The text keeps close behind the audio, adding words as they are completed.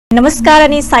नमस्कार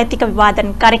अनि साहित्यिक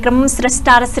अभिवादन कार्यक्रम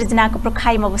श्रेष्ठा र सृजनाको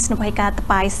प्रखाइमा बस्नुभएका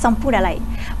तपाईँ सम्पूर्णलाई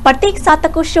प्रत्येक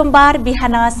साताको सोमबार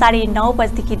बिहान 9:30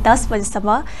 बजेदेखि 10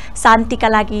 बजेसम्म शान्तिका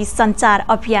लागि सञ्चार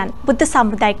अभियान बुद्ध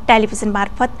सामुदायिक टेलिभिजन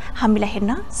मार्फत हामीलाई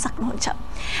हेर्न सक्नुहुन्छ।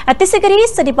 त्यसैगरी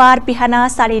शनिबार बिहान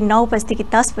 9:30 बजेदेखि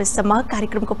 10 बजेसम्म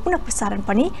कार्यक्रमको पुनः प्रसारण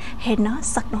पनि हेर्न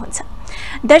सक्नुहुन्छ।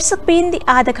 दर्शकवृन्द,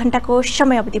 आधा घण्टाको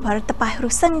समय अवधिभर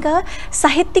तपाईहरूसँग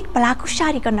साहित्यिक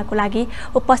भलाकुसारी गर्नको लागि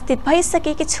उपस्थित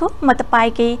भइसकेकी छु। म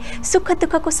तपाईकै सुख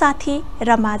दुःखको साथी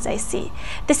रमा जैसी।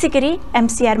 त्यसैगरी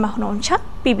एमसीआरमा हुनुहुन्छ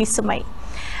पीबी सुमई।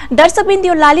 दर्शकवृन्द,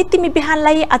 यो लालित्यमय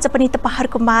बिहानलाई आज पनि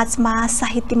तपाईहरूको माझमा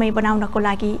साहित्यमय बनाउनको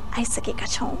लागि आइसकेका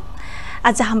छौँ।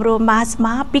 आज हाम्रो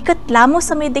माझमा विगत लामो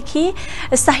समयदेखि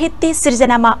साहित्य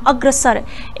सृजनामा अग्रसर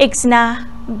एकजना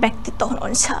व्यक्तित्व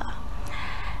हुनुहुन्छ,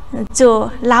 जो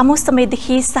लामो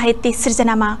समयदेखि साहित्य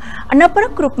सृजनामा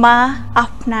अनवरत रूपमा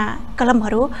आफ्ना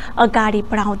कलमहरू अगाडि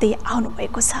बढाउँदै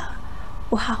आउनुभएको छ।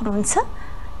 उहाँ हुनुहुन्छ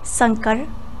शङ्कर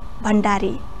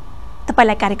भण्डारी।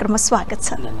 तपाईलाई कार्यक्रममा स्वागत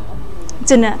छ।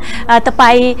 जुन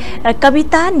तपाईँ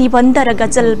कविता, निबन्ध र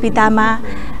गजल विधामा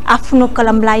आफ्नो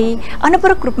कलमलाई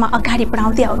अनवरत रूपमा अगाडि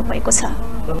बढाउँदै आउनुभएको छ।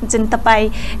 जुन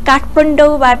तपाईँ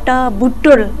काठमाडौँबाट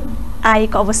बुटवल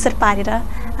आएको अवसर पारेर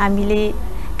हामीले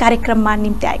कार्यक्रममा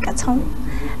निम्ति आएका छौँ।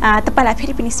 तपाईलाई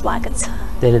फेरि पनि स्वागत छ।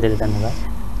 धेरै धेरै धन्यवाद।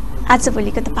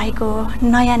 आजभोलिको तपाईँको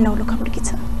नयाँ नौलो खबर के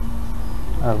छ?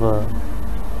 अब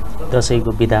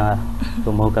दसैँको बिदाको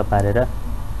मौका पारेर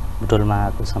बुटवलमा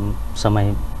आएको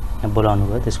समय बोलाउनु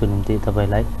भयो, त्यसको निम्ति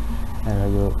तपाईँलाई र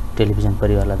यो टेलिभिजन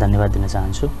परिवारलाई धन्यवाद दिन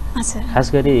चाहन्छु।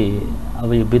 खास गरी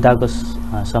अब यो बिदाको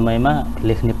समयमा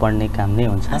लेख्ने पढ्ने काम नै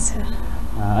हुन्छ।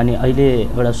 अनि अहिले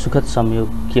एउटा सुखद संयोग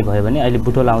के भयो भने अहिले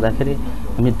बुटवल आउँदाखेरि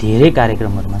हामी धेरै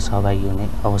कार्यक्रमहरूमा सहभागी हुने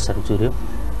अवसर जुर्यो।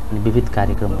 अनि विविध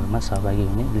कार्यक्रमहरूमा सहभागी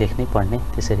हुने, लेख्ने पढ्ने,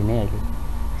 त्यसरी नै अहिले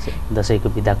दसैँको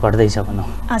बिदा कट्दैछ भनौँ।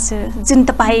 हजुर, जुन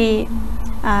तपाईँ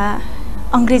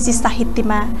अङ्ग्रेजी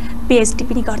साहित्यमा पिएचडी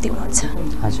पनि गर्दै हुनुहुन्छ।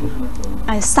 हजुर,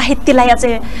 साहित्यलाई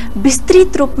अझै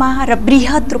विस्तृत रूपमा र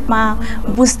बृहत रूपमा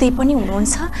बुझ्दै पनि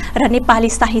हुनुहुन्छ र नेपाली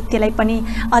साहित्यलाई पनि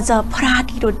अझ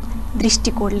फराकिलो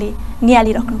दृष्टिकोणले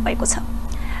निहालिराख्नु भएको छ।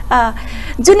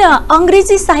 जुन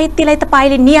अङ्ग्रेजी साहित्यलाई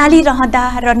तपाईँले निहालिरहँदा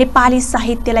र नेपाली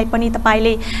साहित्यलाई पनि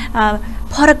तपाईँले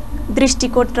फरक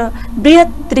दृष्टिकोण र बृहत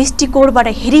दृष्टिकोणबाट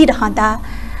हेरिरहँदा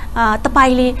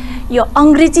तपाईँले यो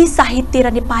अङ्ग्रेजी साहित्य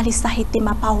र नेपाली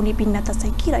साहित्यमा पाउने भिन्नता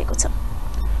चाहिँ के रहेको छ?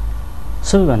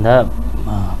 सबैभन्दा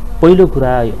पहिलो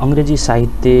कुरा, अङ्ग्रेजी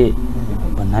साहित्य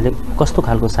भन्नाले कस्तो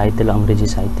खालको साहित्यलाई अङ्ग्रेजी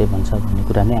साहित्य भन्छ भन्ने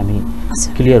कुरा नै हामी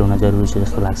क्लियर हुन जरुरी छ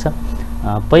जस्तो लाग्छ।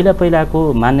 पहिलाको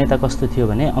मान्यता कस्तो थियो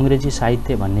भने अङ्ग्रेजी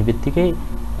साहित्य भन्ने बित्तिकै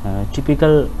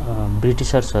टिपिकल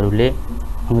ब्रिटिसर्सहरूले,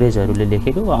 अङ्ग्रेजहरूले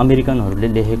लेखेको वा अमेरिकनहरूले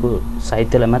लेखेको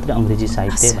साहित्यलाई मात्रै अङ्ग्रेजी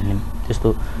साहित्य भन्ने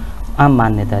त्यस्तो आम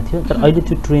मान्यता थियो। तर अहिले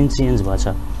त्यो ट्रेन्ड चेन्ज भएछ।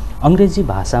 अङ्ग्रेजी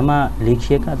भाषामा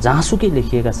लेखिएका, जहाँसुकै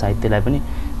लेखिएका साहित्यलाई पनि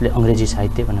अङ्ग्रेजी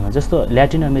साहित्य भन्ने भन्छ। जस्तो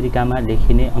ल्याटिन अमेरिकामा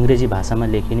लेखिने, अङ्ग्रेजी भाषामा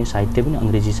लेखिने साहित्य पनि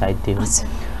अङ्ग्रेजी साहित्य हो।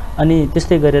 अनि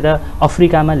त्यस्तै गरेर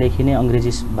अफ्रिकामा लेखिने,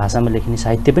 अङ्ग्रेजी भाषामा लेखिने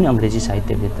साहित्य पनि अङ्ग्रेजी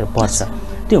साहित्यभित्र पर्छ।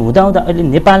 त्यो हुँदाहुँदा अहिले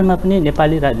नेपालमा पनि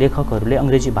नेपाली लेखकहरूले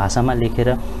अङ्ग्रेजी भाषामा लेखेर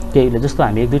केहीले, जस्तो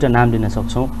हामी एक दुईवटा नाम लिन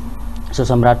सक्छौँ। जस्तो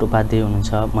सम्राट उपाध्याय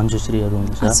हुनुहुन्छ, मञ्जुश्रीहरू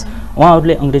हुनुहुन्छ,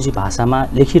 उहाँहरूले अङ्ग्रेजी भाषामा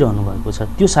लेखिरहनु भएको छ।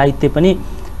 त्यो साहित्य पनि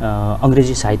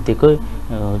अङ्ग्रेजी साहित्यको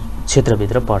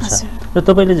क्षेत्रभित्र पर्छ। र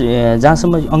तपाईँले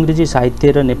जहाँसम्म अङ्ग्रेजी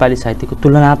साहित्य र नेपाली साहित्यको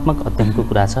तुलनात्मक अध्ययनको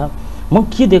कुरा छ, म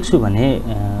के देख्छु भने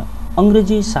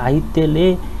अङ्ग्रेजी साहित्यले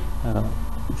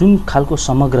जुन खालको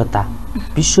समग्रता,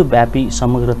 विश्वव्यापी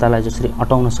समग्रतालाई जसरी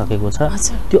अटाउन सकेको छ,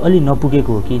 त्यो अलि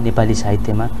नपुगेको हो कि नेपाली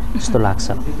साहित्यमा जस्तो लाग्छ।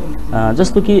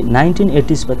 जस्तो कि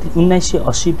 1980s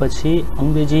 1980 पछि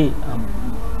अङ्ग्रेजी,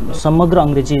 समग्र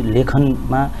अङ्ग्रेजी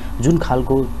लेखनमा जुन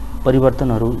खालको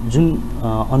परिवर्तनहरू, जुन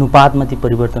अनुपातमा ती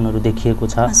परिवर्तनहरू देखिएको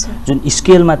छ, जुन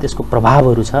स्केलमा त्यसको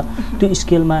प्रभावहरू छ, त्यो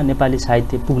स्केलमा नेपाली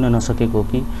साहित्य पुग्न नसकेको हो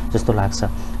कि जस्तो लाग्छ।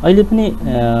 अहिले पनि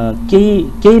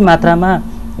केही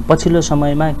मात्रामा पछिल्लो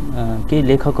समयमा केही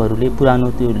लेखकहरूले पुरानो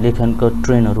त्यो लेखनको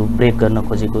ट्रेन्डहरू ब्रेक गर्न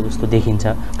खोजेको जस्तो देखिन्छ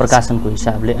प्रकाशनको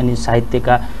हिसाबले। अनि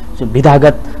साहित्यका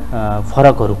विधागत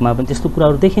फरकहरूमा पनि त्यस्तो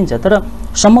कुराहरू देखिन्छ। तर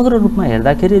समग्र रूपमा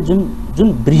हेर्दाखेरि जुन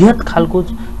बृहत खालको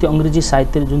त्यो अङ्ग्रेजी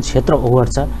साहित्यले जुन क्षेत्र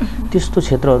ओगट्छ, त्यस्तो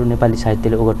क्षेत्रहरू नेपाली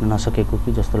साहित्यले ओगट्न नसकेको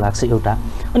कि जस्तो लाग्छ एउटा।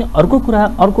 अनि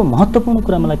अर्को महत्त्वपूर्ण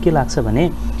कुरा मलाई के लाग्छ भने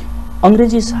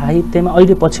अङ्ग्रेजी साहित्यमा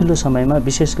अहिले पछिल्लो समयमा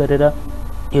विशेष गरेर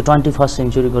यो 21st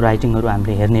सेन्चुरीको राइटिङहरू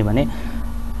हामीले हेर्ने भने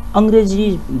अङ्ग्रेजी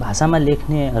भाषामा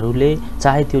लेख्नेहरूले,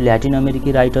 चाहे त्यो ल्याटिन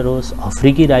अमेरिकी राइटर होस्,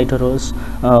 अफ्रिकी राइटर होस्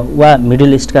वा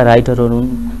मिडल इस्टका राइटरहरू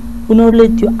हुन्, उनीहरूले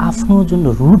त्यो आफ्नो जुन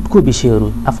रुटको विषयहरू,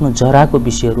 आफ्नो जराको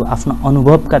विषयहरू, आफ्नो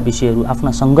अनुभवका विषयहरू,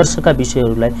 आफ्ना सङ्घर्षका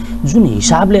विषयहरूलाई जुन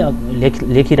हिसाबले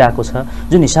लेखिरहेको छ,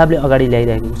 जुन हिसाबले अगाडि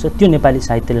ल्याइरहेको छ, त्यो नेपाली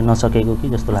साहित्यले नसकेको कि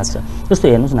जस्तो लाग्छ। जस्तो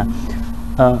हेर्नुहोस् न,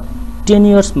 10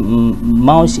 इयर्स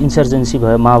माओइस्ट इन्सर्जेन्सी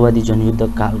भयो, माओवादी जनयुद्ध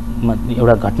कालमा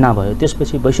एउटा घटना भयो,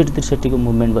 त्यसपछि 62-63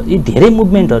 मुभमेन्ट भयो। यी धेरै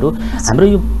मुभमेन्टहरू हाम्रो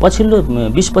यो पछिल्लो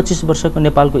 20-25 वर्षको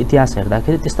नेपालको इतिहास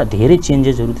हेर्दाखेरि त्यस्ता धेरै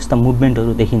चेन्जेसहरू, त्यस्ता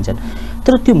मुभमेन्टहरू देखिन्छन्।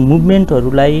 तर त्यो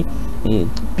मुभमेन्टहरूलाई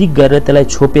पिक गरेर त्यसलाई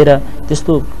छोपेर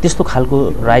त्यस्तो खालको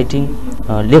राइटिङ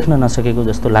लेख्न नसकेको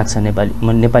जस्तो लाग्छ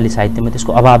नेपाली साहित्यमा।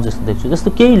 त्यसको अभाव जस्तो देख्छु। जस्तो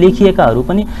केही लेखिएकाहरू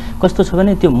पनि कस्तो छ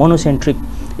भने त्यो मोनोसेन्ट्रिक,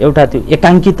 एउटा त्यो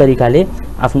एकाङ्की तरिकाले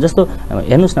आफ्नो, जस्तो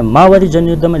हेर्नुहोस् न, माओवादी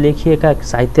जनयुद्धमा लेखिएका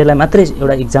साहित्यलाई मात्रै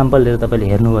एउटा इक्जाम्पल लिएर तपाईँले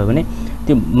हेर्नुभयो भने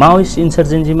त्यो माओइस्ट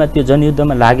इन्सर्जेन्सीमा त्यो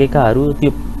जनयुद्धमा लागेकाहरू,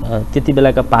 त्यो त्यति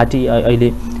बेलाका पार्टी अहिले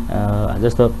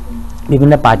जस्तो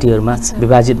विभिन्न पार्टीहरूमा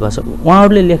विभाजित भएछ,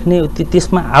 उहाँहरूले लेख्ने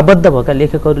त्यसमा आबद्ध भएका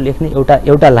लेखकहरू लेख्ने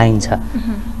एउटा लाइन छ।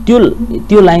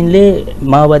 त्यो लाइनले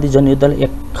माओवादी जनयुद्धलाई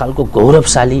एक खालको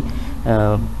गौरवशाली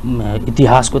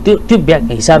इतिहासको त्यो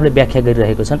हिसाबले व्याख्या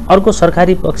गरिरहेको छन्। अर्को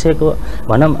सरकारी पक्षको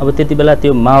भनौँ, अब त्यति बेला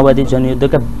त्यो माओवादी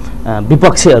जनयुद्धका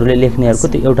विपक्षीहरूले लेख्नेहरूको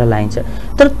त्यो एउटा लाइन छ।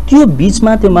 तर त्यो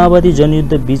बिचमा, त्यो माओवादी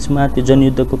जनयुद्ध बिचमा, त्यो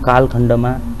जनयुद्धको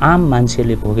कालखण्डमा आम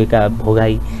मान्छेले भोगेका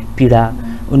भोगाई, पीडा,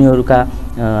 उनीहरूका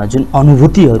जुन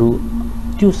अनुभूतिहरू,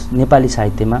 त्यो नेपाली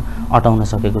साहित्यमा अटाउन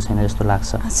सकेको छैन जस्तो लाग्छ।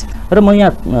 र म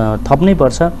यहाँ थप्नै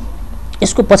पर्छ,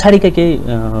 यसको पछाडिका केही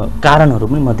कारणहरू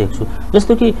पनि म देख्छु।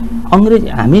 जस्तो कि म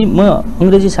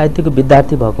अङ्ग्रेजी साहित्यको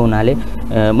विद्यार्थी भएको हुनाले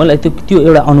मलाई त्यो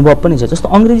एउटा अनुभव पनि छ। जस्तो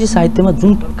अङ्ग्रेजी साहित्यमा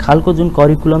जुन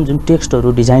करिकुलम, जुन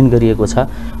टेक्स्टहरू डिजाइन गरिएको छ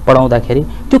पढाउँदाखेरि,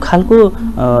 त्यो खालको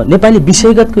नेपाली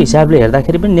विषयगतको हिसाबले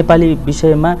हेर्दाखेरि पनि नेपाली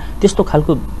विषयमा त्यस्तो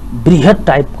खालको बृहत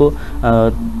टाइपको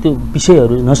त्यो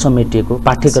विषयहरू नसमेटिएको,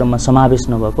 पाठ्यक्रममा समावेश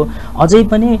नभएको, अझै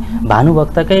पनि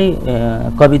भानुभक्तकै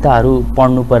कविताहरू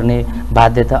पढ्नुपर्ने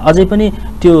बाध्यता, अझै पनि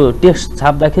त्यो टेक्स्ट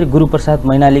छाप्दाखेरि गुरुप्रसाद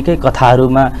मैनालीकै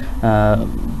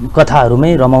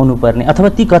कथाहरूमै रमाउनु पर्ने, अथवा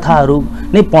ती कथाहरू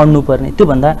नै पढ्नुपर्ने,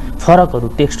 त्योभन्दा फरकहरू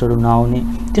टेक्स्टहरू नआउने,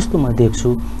 त्यस्तो म देख्छु।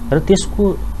 र त्यसको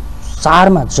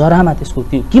सारमा, जरामा त्यसको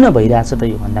त्यो किन भइरहेछ त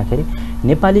यो भन्दाखेरि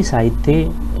नेपाली साहित्य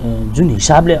जुन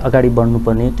हिसाबले अगाडि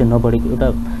बढ्नुपर्ने त्यो नबढेको एउटा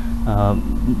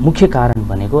मुख्य कारण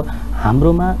भनेको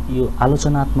हाम्रोमा यो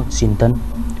आलोचनात्मक चिन्तन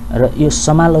र यो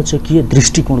समालोचकीय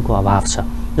दृष्टिकोणको अभाव छ।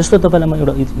 जस्तो तपाईँलाई म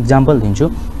एउटा इक्जाम्पल दिन्छु।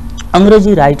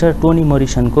 अङ्ग्रेजी राइटर टोनी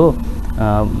मोरिसनको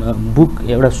बुक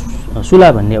एउटा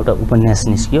सुला भन्ने एउटा उपन्यास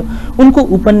निस्कियो। उनको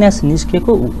उपन्यास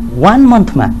निस्केको 1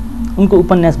 मन्थमा उनको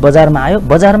उपन्यास बजारमा आयो।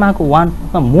 बजारमा आएको 1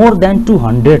 मन्थमा मोर देन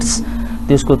 200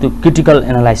 त्यसको त्यो क्रिटिकल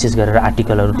एनालाइसिस गरेर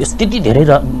आर्टिकलहरू, त्यति धेरै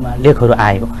लेखहरू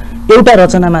आयो। एउटा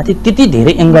रचनामाथि त्यति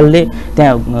धेरै एङ्गलले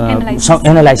त्यहाँ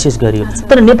एनालाइसिस गरियो।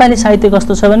 तर नेपाली साहित्य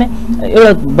कस्तो छ भने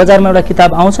एउटा बजारमा एउटा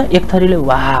किताब आउँछ, एक थरीले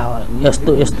वाह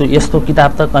यस्तो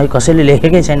किताब त कहीँ कसैले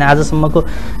लेखेकै छैन, आजसम्मको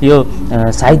यो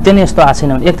साहित्य नै यस्तो आएको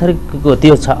छैन भने एक थरीको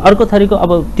त्यो छ। अर्को थरीको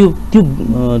अब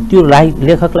त्यो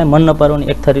लेखकलाई मन नपराउने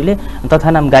एक थरीले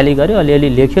तथानाम गाली गर्यो, अलिअलि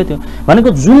लेख्यो। त्यो भनेको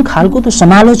जुन खालको त्यो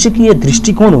समालोचकीय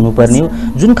दृष्टिकोण हुनुपर्ने हो,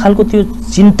 जुन खालको त्यो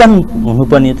चिन्तन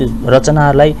हुनुपर्ने हो, त्यो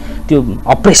रचनाहरूलाई त्यो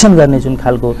अपरेसन गर्ने जुन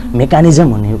खालको मेकानिजम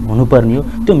हुनुपर्ने हो,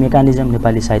 त्यो मेकानिजम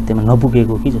नेपाली साहित्यमा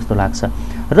नपुगेको कि जस्तो लाग्छ।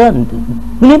 र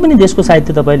कुनै पनि देशको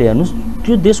साहित्य तपाईँले हेर्नुहोस्,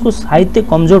 त्यो देशको साहित्य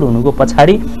कमजोर हुनुको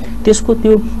पछाडि त्यसको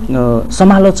त्यो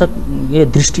समालोचकीय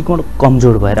दृष्टिकोण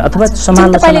कमजोर भएर, अथवा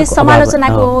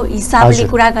समालोचनाको हिसाबले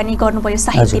कुराकानी गर्नुभयो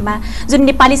साहित्यमा, जुन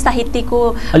नेपाली साहित्यको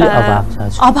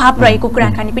अभाव रहेको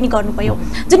कुराकानी पनि गर्नुभयो।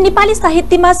 जुन नेपाली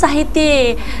साहित्यमा साहित्य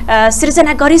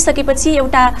सृजना गरिसकेपछि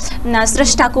एउटा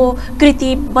स्रष्टाको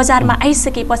कृति बजारमा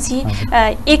आइसकेपछि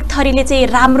एक थरीले चाहिँ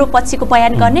राम्रो पक्षको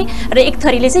बयान गर्ने र एक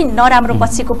थरीले चाहिँ नराम्रो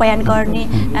पक्षको बयान गर्ने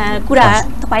कुरा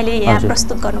तपाईँले यहाँ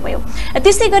प्रस्तुत गर्नुभयो।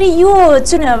 त्यसै गरी यो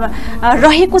जुन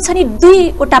रहेको छ नि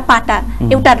दुईवटा पाटा,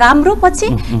 एउटा राम्रो पक्ष,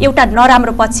 एउटा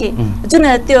नराम्रो पक्ष, जुन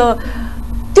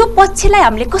त्यो पक्षलाई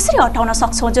हामीले कसरी हटाउन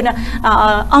सक्छौँ? जुन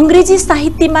अङ्ग्रेजी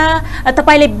साहित्यमा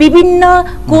तपाईँले विभिन्न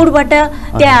कोडबाट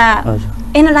त्यहाँ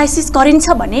एनालाइसिस गरिन्छ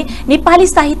भने नेपाली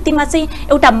साहित्यमा चाहिँ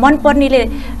एउटा मनपर्नेले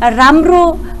राम्रो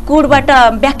कोडबाट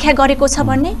व्याख्या गरेको छ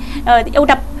भने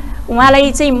एउटा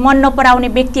उहाँलाई चाहिँ मन नपराउने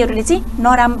व्यक्तिहरूले चाहिँ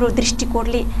नराम्रो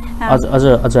दृष्टिकोणले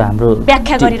अझ हाम्रो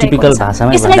व्याख्या गरिरहेको छ।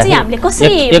 यसलाई चाहिँ हामीले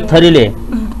कसरी एक थरीले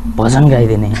भजन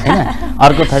गाइदिने हैन,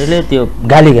 अर्को थरीले त्यो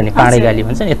गाली गर्ने, पाडे गाली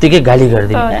भन्छ, यतिकै गाली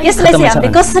गरिदिने, यसलाई चाहिँ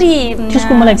हामीले कसरी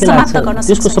त्यसको मलाई के लाग्छ,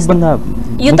 त्यसको सबभन्दा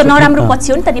यो त नराम्रो पक्ष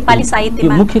हो नि त नेपाली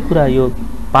साहित्यमा। मुख्य कुरा यो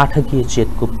पाठकीय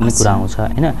चेतको पनि कुरा आउँछ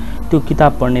हैन। त्यो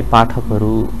किताब पढ्ने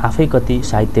पाठकहरू आफै कति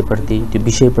साहित्यप्रति त्यो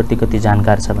विषयप्रति कति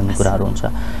जानकार छ भन्ने कुराहरू हुन्छ।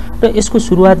 र यसको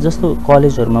सुरुवात जस्तो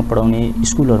कलेजहरूमा पढाउने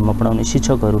स्कुलहरूमा पढाउने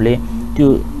शिक्षकहरूले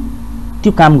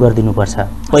त्यो काम गरिदिनुपर्छ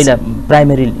पहिला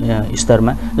प्राइमेरी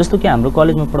स्तरमा। जस्तो कि हाम्रो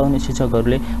कलेजमा पढाउने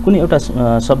शिक्षकहरूले कुनै एउटा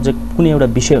सब्जेक्ट कुनै एउटा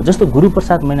विषय जस्तो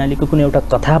गुरुप्रसाद मैनालीको कुनै एउटा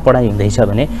कथा पढाइ हुँदैछ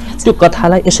भने त्यो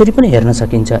कथालाई यसरी पनि हेर्न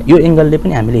सकिन्छ, यो एङ्गलले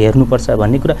पनि हामीले हेर्नुपर्छ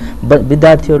भन्ने कुरा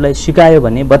विद्यार्थीहरूलाई सिकायो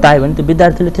भने बतायो भने त्यो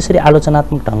विद्यार्थीले त्यसरी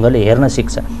आलोचनात्मक ढङ्गले हेर्न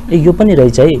सिक्छ। यो पनि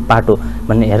रहेछ है पाटो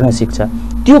भन्ने हेर्न सिक्छ।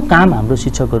 त्यो काम हाम्रो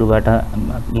शिक्षकहरूबाट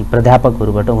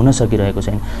प्राध्यापकहरूबाट हुन सकिरहेको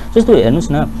छैन। जस्तो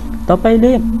हेर्नुहोस् न,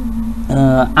 तपाईँले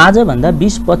आजभन्दा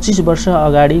 20-25 वर्ष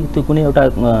अगाडि त्यो कुनै एउटा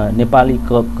नेपाली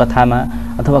कथामा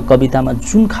अथवा कवितामा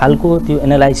जुन खालको त्यो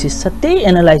एनालाइसिस छ त्यही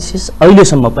एनालाइसिस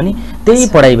अहिलेसम्म पनि त्यही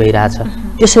पढाइ भइरहेछ।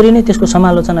 त्यसरी नै त्यसको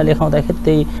समालोचना लेखाउँदाखेरि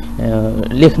त्यही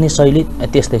लेख्ने शैली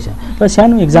त्यस्तै छ। र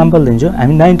सानो इक्जाम्पल दिन्छु,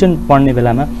 हामी 9-10 पढ्ने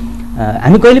बेलामा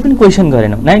हामी कहिले पनि क्वेसन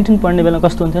गरेनौँ। 9-10 पढ्ने बेला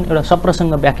कस्तो हुन्थ्यो भने एउटा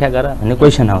सप्रसङ्ग व्याख्या गर भन्ने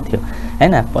क्वेसन आउँथ्यो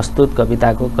हैन। प्रस्तुत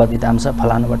कविताको कवितांश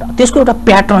फलानुबाट त्यसको एउटा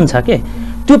प्याटर्न छ के।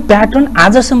 त्यो प्याटर्न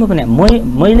आजसम्म पनि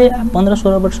मैले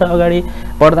 15-16 वर्ष अगाडि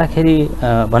पढ्दाखेरि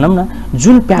भनौँ न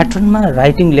जुन प्याटर्नमा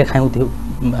राइटिङ लेखाउँथ्यो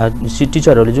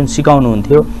टिचरहरूले जुन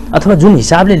सिकाउनुहुन्थ्यो अथवा जुन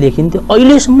हिसाबले लेखिन्थ्यो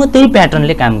अहिलेसम्म त्यही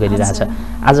प्याटर्नले काम गरिरहेछ।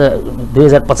 आज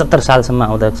 2075 सालसम्म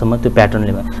आउँदासम्म त्यो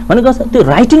प्याटर्नले भनेको त्यो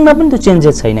राइटिङमा पनि त्यो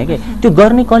चेन्जेस छैन कि। त्यो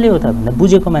गर्ने कसले हो त भन्दा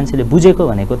बुझेको मान्छेले। बुझेको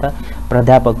भनेको त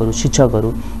प्राध्यापकहरू शिक्षकहरू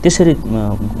त्यसरी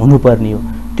हुनुपर्ने हो।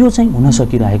 त्यो चाहिँ हुन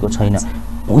सकिरहेको छैन।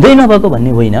 हुँदै नभएको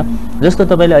भन्ने होइन। जस्तो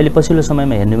तपाईँले अहिले पछिल्लो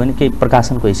समयमा हेर्नु भने केही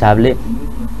प्रकाशनको हिसाबले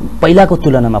पहिलाको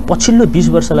तुलनामा पछिल्लो 20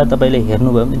 वर्षलाई तपाईँले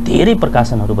हेर्नुभयो भने धेरै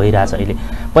प्रकाशनहरू भइरहेछ। अहिले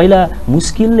पहिला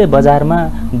मुस्किलले बजारमा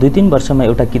 2-3 वर्षमा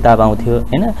एउटा किताब आउँथ्यो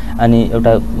हैन, अनि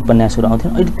एउटा उपन्यासहरू आउँथ्यो।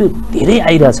 अहिले त्यो धेरै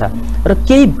आइरहेछ र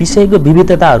केही विषयको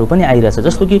विविधताहरू पनि आइरहेछ।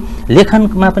 जस्तो कि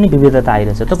लेखनमा पनि विविधता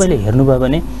आइरहेछ। तपाईँले हेर्नुभयो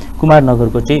भने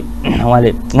कुमारनगरको चाहिँ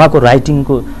उहाँको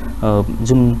राइटिङको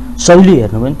जुन शैली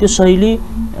हेर्नुभयो भने त्यो शैली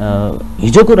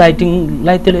हिजोको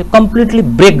राइटिङलाई त्यसले कम्प्लिटली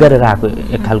ब्रेक गरेर आएको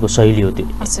एक खालको शैली हो। त्यो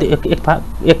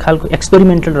एक खालको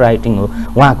एक्सपेरिमेन्टल राइटिङ हो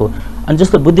उहाँको। अनि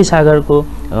जस्तो बुद्धिसागरको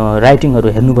राइटिङहरू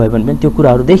हेर्नुभयो भने पनि त्यो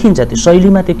कुराहरू देखिन्छ। त्यो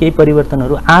शैलीमा त्यो केही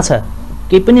परिवर्तनहरू आछ,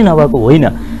 केही पनि नभएको होइन।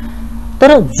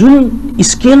 तर जुन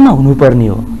स्केलमा हुनुपर्ने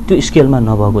हो त्यो स्केलमा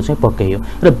नभएको चाहिँ पक्कै हो।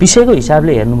 र विषयको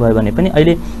हिसाबले हेर्नुभयो भने पनि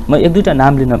अहिले म 1-2टा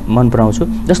नाम लिन मन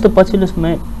पराउँछु। जस्तो पछिल्लो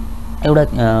समय एउटा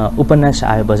उपन्यास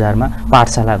आयो बजारमा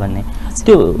पाठशाला भन्ने।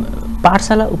 त्यो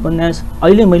पाठशाला उपन्यास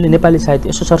अहिले मैले नेपाली साहित्य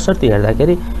यसो सरसर्ती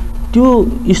हेर्दाखेरि त्यो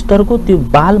स्तरको त्यो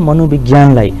बाल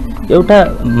मनोविज्ञानलाई एउटा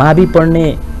मावि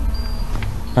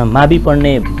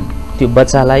पढ्ने त्यो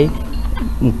बच्चालाई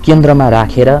केन्द्रमा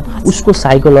राखेर उसको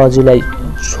साइकोलोजीलाई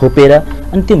छोपेर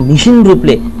अनि त्यो मिहिन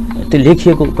रूपले त्यो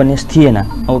लेखिएको उपन्यास थिएन।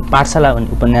 अब पाठशाला भन्ने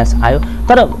उपन्यास आयो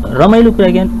तर रमाइलो कुरा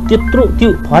के त्यत्रो त्यो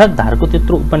फरक धारको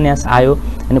त्यत्रो उपन्यास आयो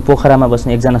अनि पोखरामा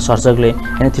बस्ने एकजना सर्जकले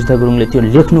हैन तीर्थ गुरुङले त्यो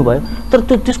लेख्नुभयो तर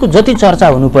त्यसको जति चर्चा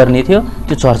हुनुपर्ने थियो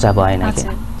त्यो चर्चा भएन के।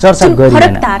 चर्चा गरिएन।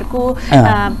 फरक धारको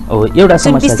एउटा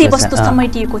समस्या विषय वस्तु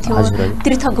समेटिएको थियो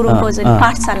तीर्थ गुरुङको जुन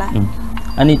पाठशाला।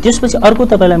 अनि त्यसपछि अर्को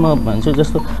तपाईलाई म भन्छु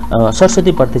जस्तो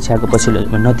सरस्वती प्रतीक्षाको पछिल्लो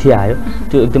नथिया आयो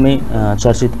त्यो एकदमै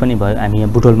चर्चित पनि भयो। हामी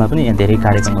यहाँ बुटवलमा पनि यहाँ धेरै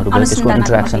कार्यक्रमहरू भयो त्यसको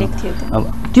इन्टरेक्सन।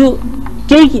 त्यो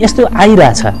केही यस्तो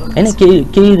आइरहेछ हैन।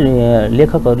 केही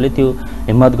लेखकहरूले त्यो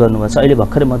हिम्मत गर्नुपर्छ। अहिले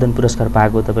भर्खरै मदन पुरस्कार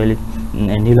पाएको तपाईले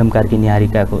नीलम कार्की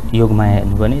निहारिकाको योगमाया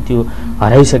हेर्नु भने त्यो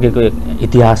हराइसकेको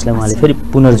इतिहासलाई उहाँले फेरि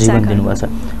पुनर्जीवन दिनुभएको छ।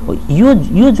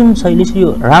 यो जुन शैली छ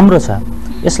यो राम्रो छ।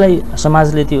 यसलाई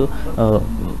समाजले त्यो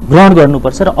ग्रहण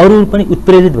गर्नुपर्छ र अरू पनि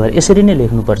उत्प्रेरित भएर यसरी नै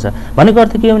लेख्नुपर्छ। भनेको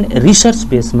अर्थ के हो भने रिसर्च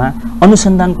बेसमा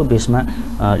अनुसन्धानको बेसमा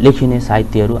लेखिने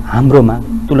साहित्यहरू हाम्रोमा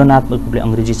तुलनात्मक रूपले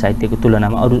अङ्ग्रेजी साहित्यको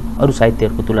तुलनामा अरू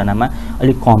साहित्यहरूको तुलनामा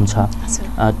अलिक कम छ।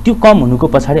 त्यो कम हुनुको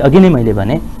पछाडि अघि नै मैले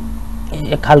भने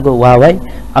एक खालको वाहवाई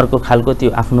अर्को खालको त्यो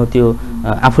आफ्नो त्यो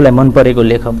आफूलाई मन परेको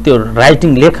लेखक त्यो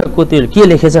राइटिङ लेखकको त्यो के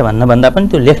लेखेछ भन्दा पनि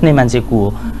त्यो लेख्ने मान्छे को हो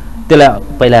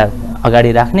त्यसलाई पहिला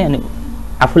अगाडि राख्ने अनि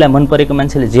आफूलाई मन परेको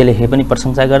मान्छेले जे लेखे पनि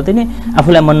प्रशंसा गर्दिने।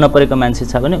 आफूलाई मन नपरेको मान्छे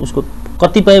छ भने उसको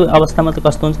कतिपय अवस्थामा त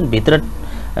कस्तो हुन्छ भित्र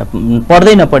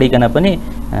पढ्दै नपढिकन पनि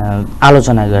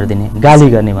आलोचना गरिदिने गाली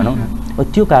गर्ने भनौँ न।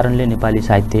 त्यो कारणले नेपाली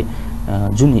साहित्य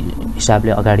जुन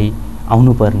हिसाबले अगाडि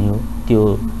आउनुपर्ने हो त्यो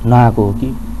नआएको हो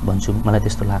कि भन्छु मलाई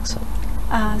त्यस्तो लाग्छ।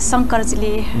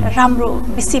 शङ्करजीले राम्रो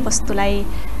विषयवस्तुलाई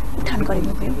उठान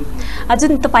गरिनुभयो।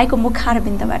 जुन तपाईँको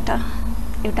मुखारबिन्दबाट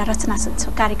एउटा रचना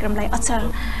सुन्छ कार्यक्रमलाई अझ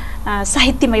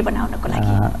साहित्यमय बनाउनको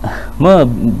लागि। म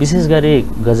विशेष गरी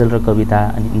गजल र कविता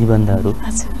अनि निबन्धहरू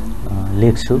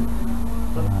लेख्छु।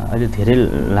 अहिले धेरै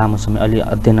लामो समय अलि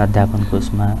अध्ययन अध्यापनको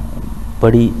उसमा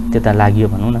बढी त्यता लाग्यो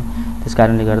भनौँ न। त्यस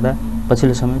कारणले गर्दा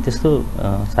पछिल्लो समय त्यस्तो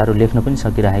साह्रो लेख्न पनि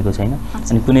सकिरहेको छैन।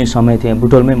 अनि कुनै समय थियो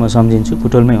बुटवलमै म सम्झिन्छु,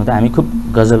 बुटवलमै हुँदा हामी खुब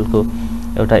गजलको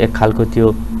एउटा एक खालको त्यो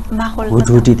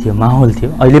हुटहुटी थियो, माहौल थियो,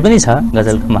 अहिले पनि छ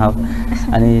गजलको माहौल।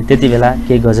 अनि त्यति बेला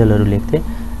केही गजलहरू लेख्थेँ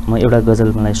म। एउटा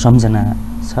गजल मलाई सम्झना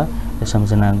छ, त्यो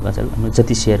सम्झना गजल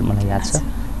जति शेर मलाई याद छ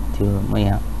त्यो म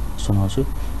यहाँ सुनाउँछु।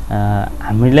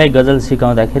 हामीलाई गजल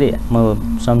सिकाउँदाखेरि म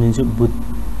सम्झिन्छु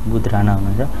बुध राणा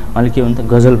हुनुहुन्छ, उहाँले के भन्नु त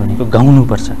गजल भनेको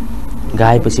गाउनुपर्छ,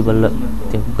 गाएपछि बल्ल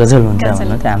त्यो गजल हुन्छ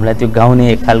भन्नुहुन्थ्यो। हामीलाई त्यो गाउने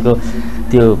एक खालको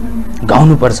त्यो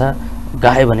गाउनुपर्छ,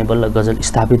 गायो भने बल्ल गजल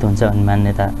स्थापित हुन्छ भन्ने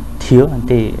मान्यता थियो।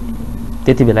 अनि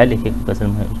त्यति बेला लेखेको गजल म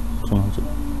सुनाउँछु।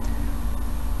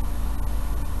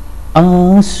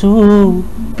 आँसु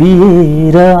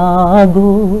पिएर आगो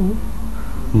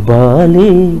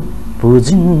बाले पो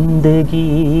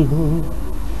जिन्दगी हो,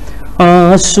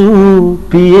 आँसु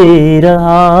पिएर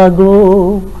आगो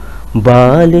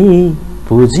बाले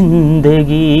पो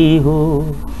जिन्दगी हो,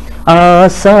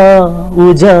 आशा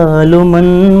उजालो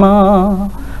मनमा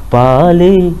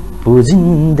पाले पो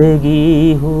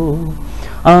जिन्दगी हो,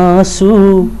 आँसु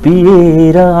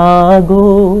पिएर आगो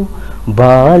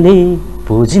बाले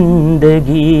पो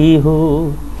जिन्दगी हो,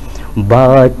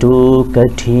 बाटो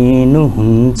कठिन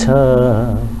हुन्छ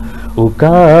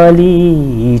उकाली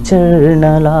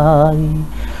चढ्नलाई,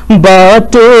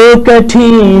 बाटो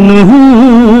कठिन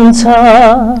हुन्छ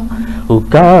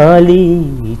उकाली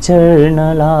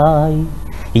चढ्नलाई,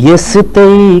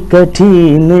 यस्तै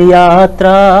कठिन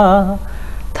यात्रा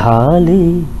थाले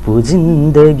पो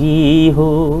जिन्दगी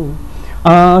हो,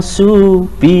 आँसु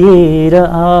पिएर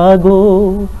आगो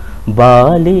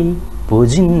बाले पो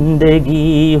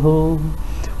जिन्दगी हो,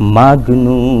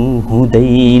 माग्नु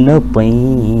हुँदैन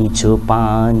पैँचो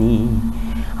पानी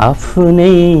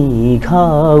आफ्नै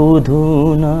घाउ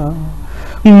धुन,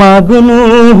 माग्नु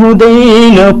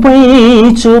हुँदैन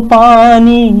पैँचो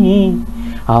पानी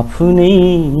आफ्नै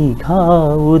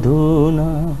घाउ धुन,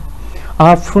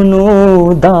 आफ्नो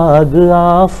दाग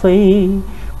आफै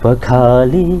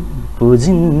पखाले पो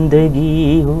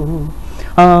जिन्दगी हो,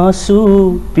 आँसु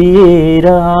पिएर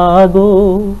आगो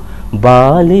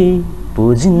बाले पो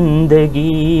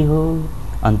जिन्दगी हो।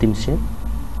 अन्तिम शेर।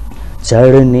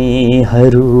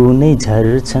 चढ्नेहरू नै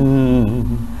झर्छन्,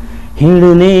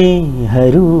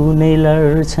 हिँड्नेहरू नै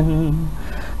लड्छन्,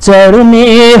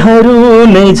 चढ्नेहरू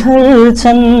नै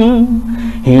झर्छन्,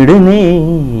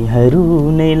 हिँड्नेहरू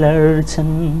नै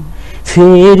लड्छन्,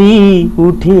 फेरि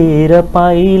उठेर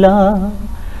पाइला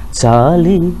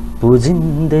चाले पो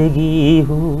जिन्दगी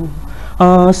हो,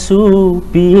 आँसु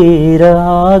पिएर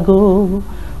आगो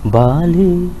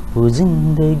बाले पो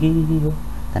जिन्दगी हो।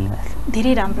 धन्यवाद।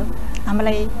 धेरै राम्रो,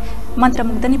 हामीलाई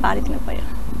मन्त्रमुग्ध नै पारिदिनु भयो।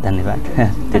 धन्यवाद।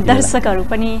 दर्शकहरू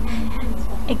पनि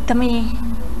एकदमै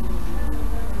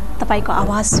तपाईको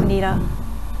आवाज सुनेर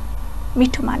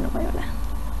मिठो मान्नुभयो होला।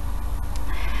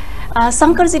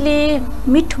 शङ्करजीले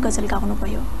मिठो गजल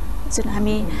गाउनुभयो, जुन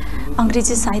हामी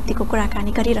अङ्ग्रेजी साहित्यको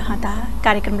कुराकानी गरिरहँदा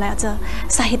कार्यक्रमलाई अझ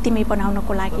साहित्यमय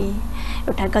बनाउनको लागि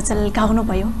एउटा गजल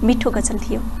गाउनुभयो, मिठो गजल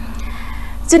थियो।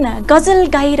 जुन गजल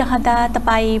गाइरहँदा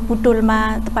तपाईँ बुटोलमा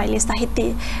तपाईँले साहित्य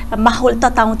माहौल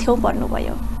तताउँथ्यौ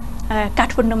भन्नुभयो,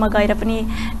 काठमाडौँमा गएर पनि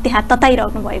त्यहाँ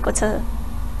तताइरहनु भएको छ।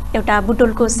 एउटा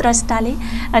बुटोलको स्रष्टाले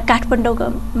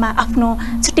काठमाडौँमा आफ्नो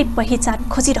छुट्टै पहिचान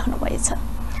खोजिरहनु भएछ।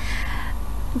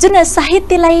 जुन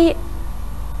साहित्यलाई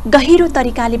गहिरो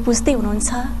तरिकाले बुझ्दै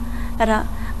हुनुहुन्छ र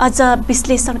अझ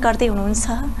विश्लेषण गर्दै हुनुहुन्छ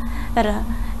र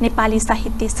नेपाली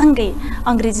साहित्यसँगै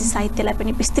अङ्ग्रेजी साहित्यलाई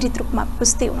पनि विस्तृत रूपमा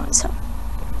बुझ्दै हुनुहुन्छ।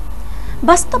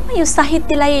 वास्तवमा यो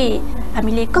साहित्यलाई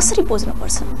हामीले कसरी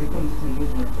बुझ्नुपर्छ?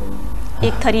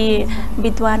 एक थरी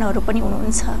विद्वानहरू पनि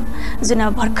हुनुहुन्छ, जुन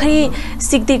भर्खरै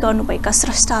सिक्दै गर्नुभएका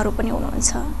स्रष्टाहरू पनि हुनुहुन्छ,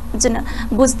 जुन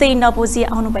बुझ्दै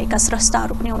नबुझी आउनुभएका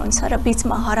स्रष्टाहरू पनि हुनुहुन्छ र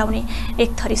बिचमा हराउने एक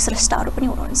थरी स्रष्टाहरू पनि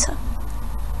हुनुहुन्छ।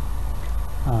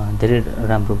 धेरै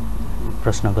राम्रो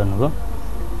प्रश्न गर्नुभयो।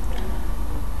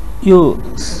 यो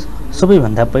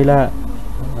सबैभन्दा पहिला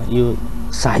यो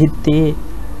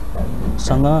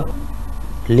साहित्यसँग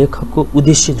लेखकको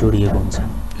उद्देश्य जोडिएको हुन्छ।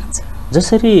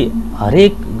 जसरी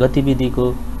हरेक गतिविधिको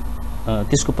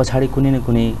त्यसको पछाडि कुनै न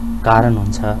कुनै कारण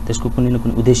हुन्छ, त्यसको कुनै न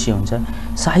कुनै उद्देश्य हुन्छ,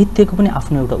 साहित्यको पनि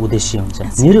आफ्नो एउटा उद्देश्य हुन्छ।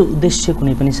 मेरो उद्देश्य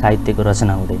कुनै पनि साहित्यको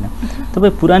रचना हुँदैन।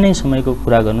 तपाईँ पुरानै समयको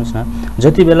कुरा गर्नुहोस् न,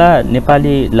 जति बेला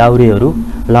नेपाली लाहुरेहरू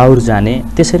लाहुर जाने,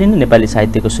 त्यसरी नै नेपाली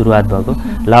साहित्यको सुरुवात भएको।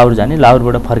 लाहुर जाने,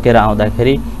 लाहुरबाट फर्केर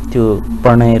आउँदाखेरि त्यो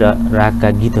प्रणय र रागका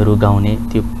गीतहरू गाउने,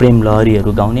 त्यो प्रेम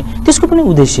लहरीहरू गाउने, त्यसको पनि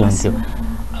उद्देश्य हुन्थ्यो।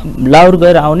 लाहुर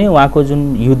गएर आउने, उहाँको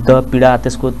जुन युद्ध पीडा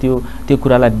त्यसको त्यो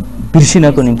कुरालाई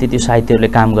बिर्सिनको निम्ति त्यो साहित्यहरूले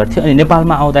काम गर्थ्यो। अनि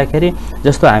नेपालमा आउँदाखेरि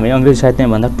जस्तो हामी अङ्ग्रेजी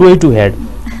साहित्यमा भन्दा टोय टु हेड,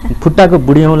 खुट्टाको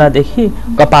बुढ्यौलादेखि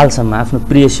कपालसम्म आफ्नो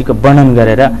प्रेयसीको वर्णन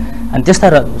गरेर अनि त्यस्ता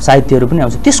साहित्यहरू पनि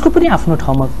आउँछ। त्यसको पनि आफ्नो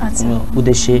ठाउँमा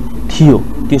उद्देश्य थियो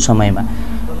त्यो समयमा।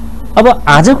 अब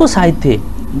आजको साहित्य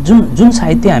जुन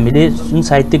साहित्य हामीले जुन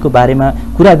साहित्यको बारेमा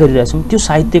कुरा गरिरहेछौँ त्यो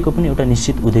साहित्यको पनि एउटा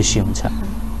निश्चित उद्देश्य हुन्छ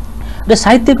र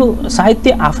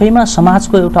साहित्य आफैमा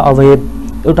समाजको एउटा अवयव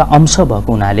एउटा अंश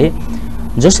भएको हुनाले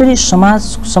जसरी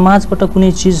समाजबाट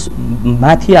कुनै चिज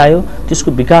माथि आयो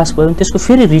त्यसको विकास भयो त्यसको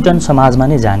फेरि रिटर्न समाजमा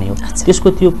नै जाने हो, त्यसको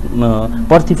त्यो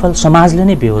प्रतिफल समाजले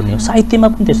नै बेहोर्ने हो। साहित्यमा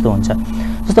पनि त्यस्तो हुन्छ।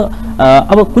 जस्तो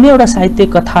अब कुनै एउटा साहित्य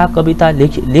कथा कविता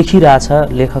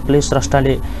लेखिरहेछ लेखकले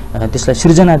स्रष्टाले त्यसलाई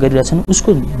सिर्जना गरिरहेछन्,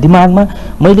 उसको दिमागमा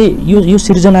मैले यो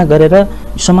सिर्जना गरेर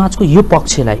समाजको यो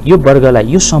पक्षलाई यो वर्गलाई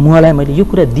यो समूहलाई मैले यो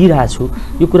कुरा दिइरहेको छु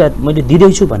यो कुरा मैले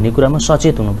दिँदैछु भन्ने कुरामा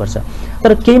सचेत हुनुपर्छ।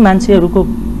 तर केही मान्छेहरूको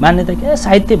मान्यता के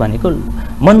साहित्य भनेको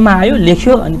मनमा आयो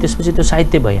लेख्यो अनि त्यसपछि त्यो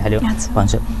साहित्य भइहाल्यो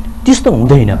भन्छ। त्यस्तो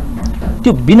हुँदैन।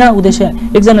 त्यो बिना उद्देश्य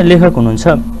एकजना लेखक हुनुहुन्छ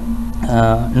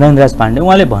नयनराज पाण्डे,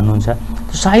 उहाँले भन्नुहुन्छ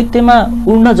साहित्यमा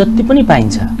उड्न जति पनि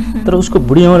पाइन्छ तर उसको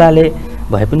बुढ्यौलाले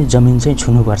भए पनि जमिन चाहिँ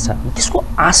छुनुपर्छ। त्यसको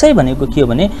आशय भनेको के हो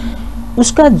भने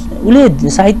उसले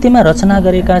साहित्यमा रचना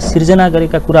गरेका सिर्जना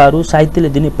गरेका कुराहरू साहित्यले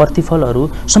दिने प्रतिफलहरू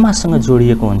समाजसँग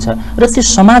जोडिएको हुन्छ र त्यो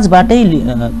समाजबाटै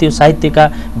त्यो साहित्यका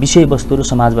विषयवस्तुहरू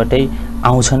समाजबाटै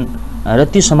आउँछन् र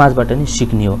त्यो समाजबाट नै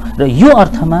सिक्ने हो। र यो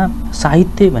अर्थमा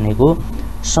साहित्य भनेको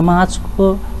समाजको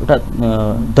एउटा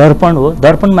दर्पण हो।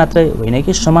 दर्पण मात्रै होइन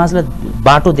कि समाजलाई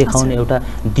बाटो देखाउने एउटा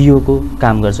दियोको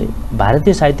काम गर्छ।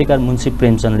 भारतीय साहित्यकार मुन्शी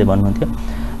प्रेमचन्दले भन्नुहुन्थ्यो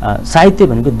साहित्य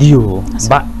भनेको दियो हो,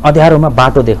 अँध्यारोमा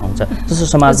बाटो देखाउँछ। जस्तो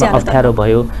समाजमा अप्ठ्यारो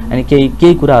भयो अनि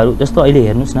केही कुराहरू जस्तो अहिले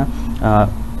हेर्नुहोस् न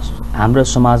हाम्रो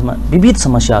समाजमा विविध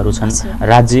समस्याहरू छन्।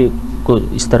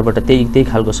 राज्यको स्तरबाट त्यही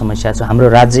खालको समस्या छ। हाम्रो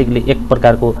राज्यले एक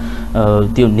प्रकारको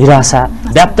त्यो निराशा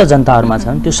व्याप्त जनताहरूमा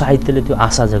छन्, त्यो साहित्यले त्यो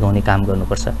आशा जगाउने काम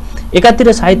गर्नुपर्छ।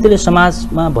 एकातिर साहित्यले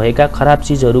समाजमा भएका खराब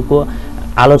चिजहरूको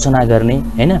आलोचना गर्ने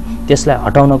हैन त्यसलाई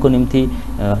हटाउनको निम्ति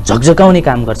झकझकाउने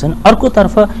काम गर्छन्।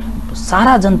 अर्कोतर्फ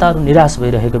सारा जनताहरू निराश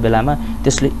भइरहेको बेलामा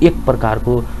त्यसले एक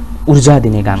प्रकारको ऊर्जा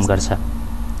दिने काम गर्छ।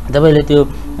 तपाईले त्यो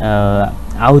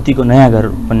आहुतिको नयाँ घर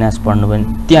उपन्यास पढ्नु भने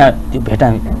त्यहाँ त्यो भेटा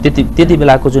त्यति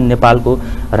बेलाको जुन नेपालको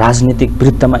राजनीतिक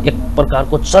वृत्तमा एक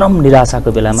प्रकारको चरम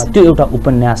निराशाको बेलामा त्यो एउटा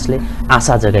उपन्यासले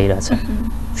आशा जगाइरहेछ।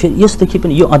 फेरि यसदेखि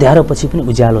पनि यो अँध्यारोपछि पनि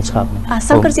उज्यालो छ।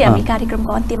 शङ्करजी हामी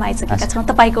कार्यक्रमको अन्त्यमा आइसकेका छौँ।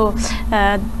 तपाईँको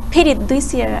फेरि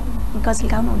 200 गजल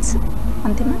गाउनुहुन्छ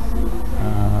अन्त्यमा?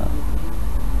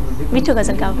 मिठो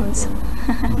गजल गाउनुहुन्छ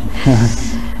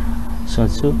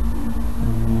सोच्छु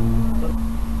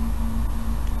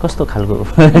कस्तो खालको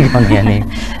गाउने नि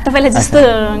तपाईलाई जस्तो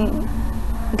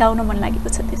गाउन मन लागेको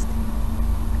छ त्यस्तो?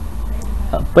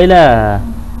 पहिला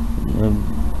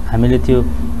हामीले त्यो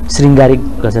शृङ्गारिक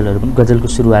गजलहरू पनि गजलको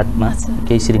सुरुवातमा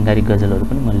केही शृङ्गारिक गजलहरू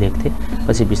पनि म लेख्थेँ।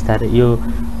 पछि बिस्तारै यो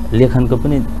लेखनको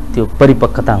पनि त्यो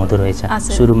परिपक्वता हुँदो रहेछ।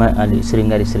 सुरुमा अलि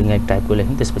शृङ्गारिक टाइपको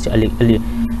लेखेँ, त्यसपछि अलि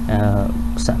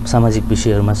सामाजिक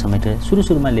विषयहरूमा समेटेर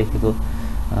सुरुमा लेखेको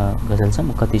गजल छ।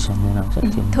 म कति सम्झना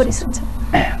आउँछ थोरै सुन्छ।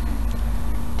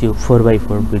 त्यो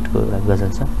 4x4 बिटको एउटा गजल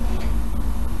छ।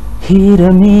 हेर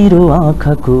मेरो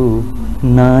आँखाको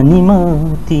नानीमा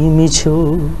तिमी छौ,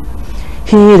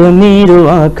 हेर मेरो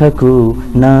आँखाको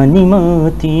नानीमा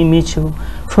तिमी छौ,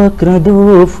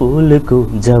 फक्रदो फुलको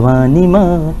जवानीमा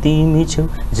तिमी छौ,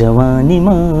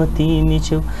 जवानीमा तिमी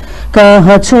छौ,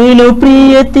 कहाँ छैन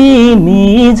प्रिय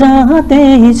तिमी जहाँ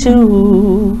त्यही छौ,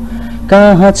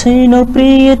 कहाँ छैन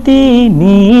प्रिय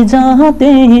तिमी जहाँ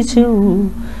त्यही छौ,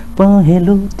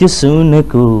 पहेँलो त्यो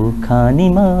सुनको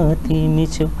खानीमा तिमी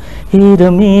छौ, हेर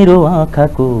मेरो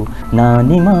आँखाको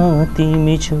नानीमा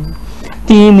तिमी छौ,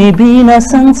 तिमी बिना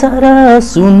संसार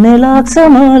सुन्ने लाग्छ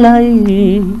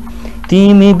मलाई,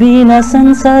 तिमी बिना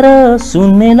संसार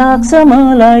सुन्ने लाग्छ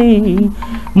मलाई,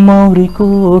 मौरीको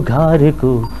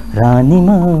घरको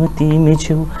रानीमा तिमी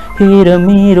छौ, हेर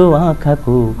मेरो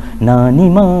आँखाको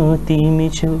नानीमा तिमी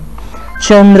छौ,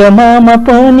 चन्द्रमामा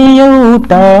पनि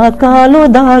एउटा कालो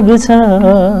दाग छ,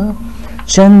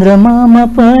 चन्द्रमामा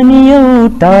पनि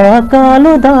एउटा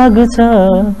कालो दाग छ,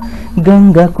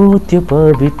 गङ्गाको त्यो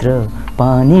पवित्र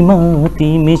पानीमा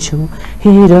तिमी छौ,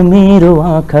 हेर मेरो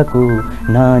आँखाको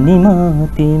नानीमा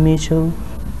तिमी छौ।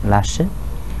 लास्ट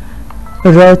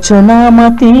रचनामा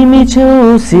तिमी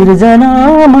छौ,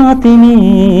 सिर्जनामा तिमी,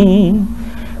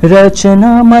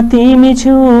 रचनामा तिमी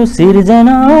छौ,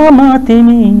 सिर्जनामा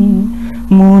तिमी,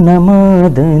 मुना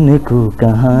मदनको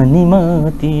कहानीमा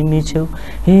तिमी छौ,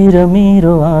 हेर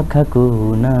मेरो आँखाको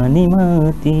नानीमा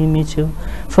तिमी छौ,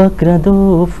 फक्रदो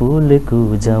फुलको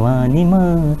जवानीमा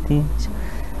तिमी छौ।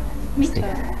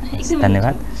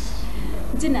 धन्यवाद।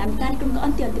 जुन हामी कार्यक्रमको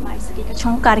अन्त्यमा आइसकेका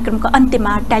छौँ, कार्यक्रमको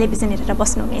अन्त्यमा टेलिभिजन हेरेर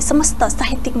बस्नुहुने समस्त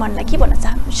साहित्यिक मनलाई के भन्न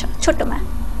चाहनुहुन्छ छोटोमा?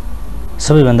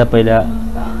 सबैभन्दा पहिला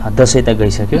दसैँ त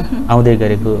गइसक्यो, आउँदै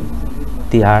गरेको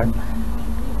तिहार,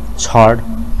 छठ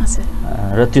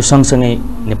र त्यो सँगसँगै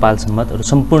नेपाल सम्मत र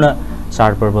सम्पूर्ण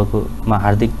चाडपर्वको म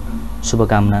हार्दिक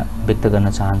शुभकामना व्यक्त गर्न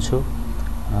चाहन्छु।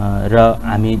 र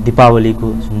हामी दीपावलीको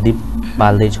जुन दीप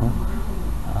बाल्दैछौँ,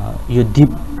 यो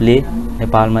दीपले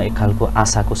नेपालमा एक खालको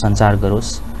आशाको सञ्चार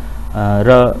गरोस् र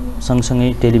सँगसँगै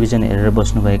टेलिभिजन हेरेर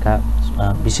बस्नुभएका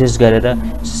विशेष गरेर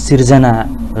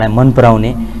सिर्जनालाई मन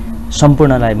पराउने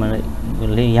सम्पूर्णलाई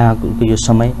यहाँको यो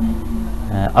समय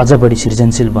अझ बढी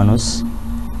सृजनशील बनोस्,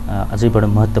 अझै बढी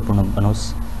महत्त्वपूर्ण बनोस्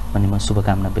भन्ने म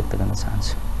शुभकामना व्यक्त गर्न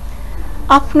चाहन्छु।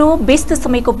 आफ्नो व्यस्त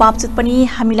समयको बावजुद पनि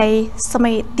हामीलाई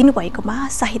समय दिनुभएकोमा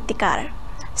साहित्यकार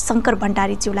शङ्कर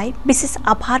भण्डारीज्यूलाई विशेष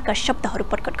आभारका शब्दहरू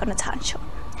प्रकट गर्न चाहन्छु।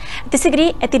 त्यसैगरी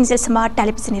यतिन्जेलसम्म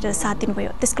टेलिभिजन हेरेर साथ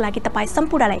दिनुभयो त्यसको लागि तपाईँ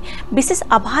सम्पूर्णलाई विशेष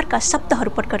आभारका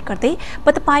शब्दहरू प्रकट गर्दै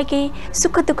म तपाईँकै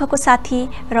सुख दुःखको साथी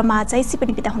रमा जैसी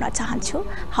पनि बिदा हुन चाहन्छु।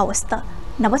 हवस् त,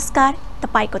 नमस्कार,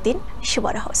 तपाईँको दिन शुभ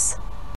रहोस्।